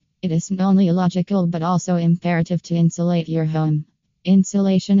It isn't only logical but also imperative to insulate your home.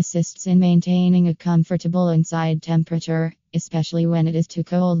 Insulation assists in maintaining a comfortable inside temperature, especially when it is too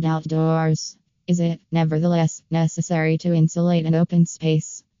cold outdoors. Is it, nevertheless, necessary to insulate an open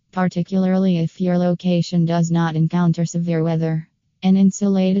space, particularly if your location does not encounter severe weather? An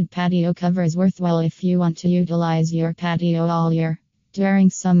insulated patio cover is worthwhile if you want to utilize your patio all year. During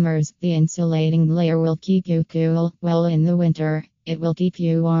summers, the insulating layer will keep you cool, while in the winter, it will keep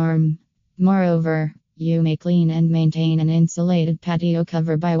you warm. Moreover, you may clean and maintain an insulated patio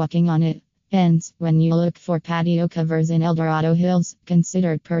cover by walking on it. Hence, when you look for patio covers in El Dorado Hills,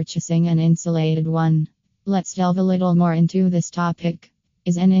 consider purchasing an insulated one. Let's delve a little more into this topic.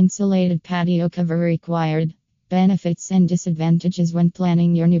 Is an insulated patio cover required? Benefits and disadvantages when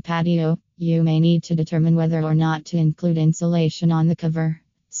planning your new patio. You may need to determine whether or not to include insulation on the cover.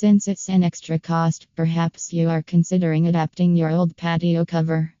 Since it's an extra cost, perhaps you are considering adapting your old patio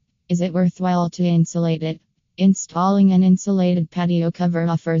cover. Is it worthwhile to insulate it? Installing an insulated patio cover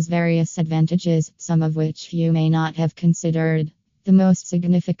offers various advantages, some of which you may not have considered. The most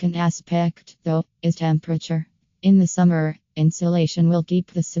significant aspect, though, is temperature. In the summer, insulation will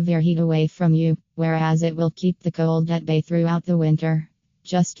keep the severe heat away from you, whereas it will keep the cold at bay throughout the winter.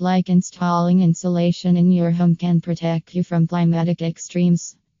 Just like installing insulation in your home can protect you from climatic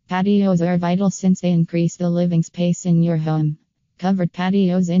extremes, patios are vital since they increase the living space in your home. Covered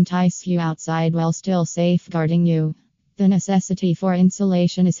patios entice you outside while still safeguarding you. The necessity for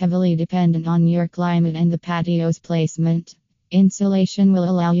insulation is heavily dependent on your climate and the patio's placement. Insulation will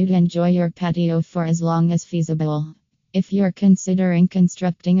allow you to enjoy your patio for as long as feasible. If you're considering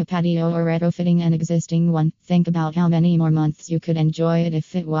constructing a patio or retrofitting an existing one, think about how many more months you could enjoy it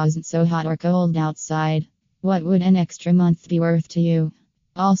if it wasn't so hot or cold outside. What would an extra month be worth to you?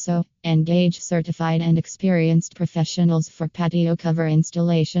 Also, engage certified and experienced professionals for patio cover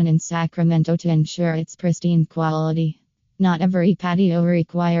installation in Sacramento to ensure its pristine quality. Not every patio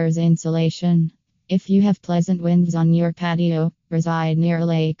requires insulation. If you have pleasant winds on your patio, reside near a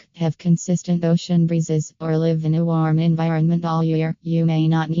lake, have consistent ocean breezes, or live in a warm environment all year, you may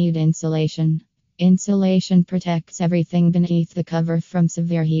not need insulation. Insulation protects everything beneath the cover from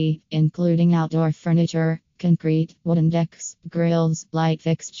severe heat, including outdoor furniture, concrete, wooden decks, grills, light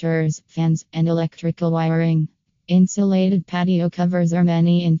fixtures, fans, and electrical wiring. Insulated patio covers are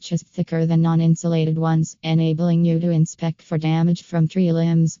many inches thicker than non-insulated ones, enabling you to inspect for damage from tree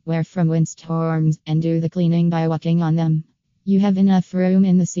limbs, wear from windstorms, and do the cleaning by walking on them. You have enough room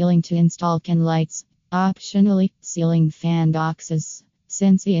in the ceiling to install can lights, optionally, ceiling fan boxes.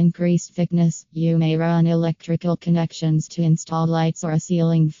 Since the increased thickness, you may run electrical connections to install lights or a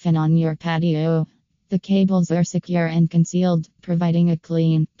ceiling fan on your patio. The cables are secure and concealed, providing a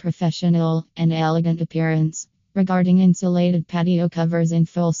clean, professional, and elegant appearance. Regarding insulated patio covers in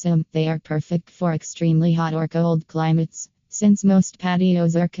Folsom, they are perfect for extremely hot or cold climates. Since most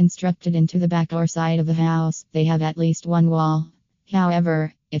patios are constructed into the back or side of the house, they have at least one wall.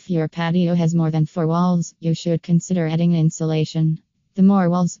 However, if your patio has more than 4 walls, you should consider adding insulation. The more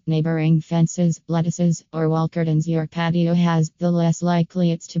walls, neighboring fences, lattices, or wall curtains your patio has, the less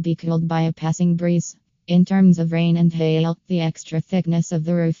likely it's to be cooled by a passing breeze. In terms of rain and hail, the extra thickness of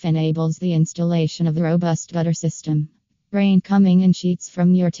the roof enables the installation of a robust gutter system. Rain coming in sheets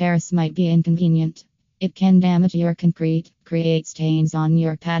from your terrace might be inconvenient. It can damage your concrete, create stains on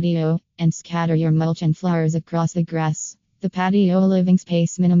your patio, and scatter your mulch and flowers across the grass. The patio living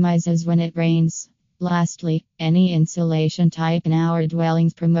space minimizes when it rains. Lastly, any insulation type in our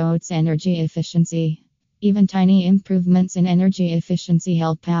dwellings promotes energy efficiency. Even tiny improvements in energy efficiency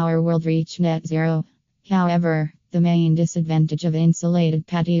help our world reach net zero. However, the main disadvantage of insulated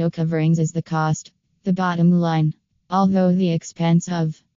patio coverings is the cost. The bottom line. Although the expense of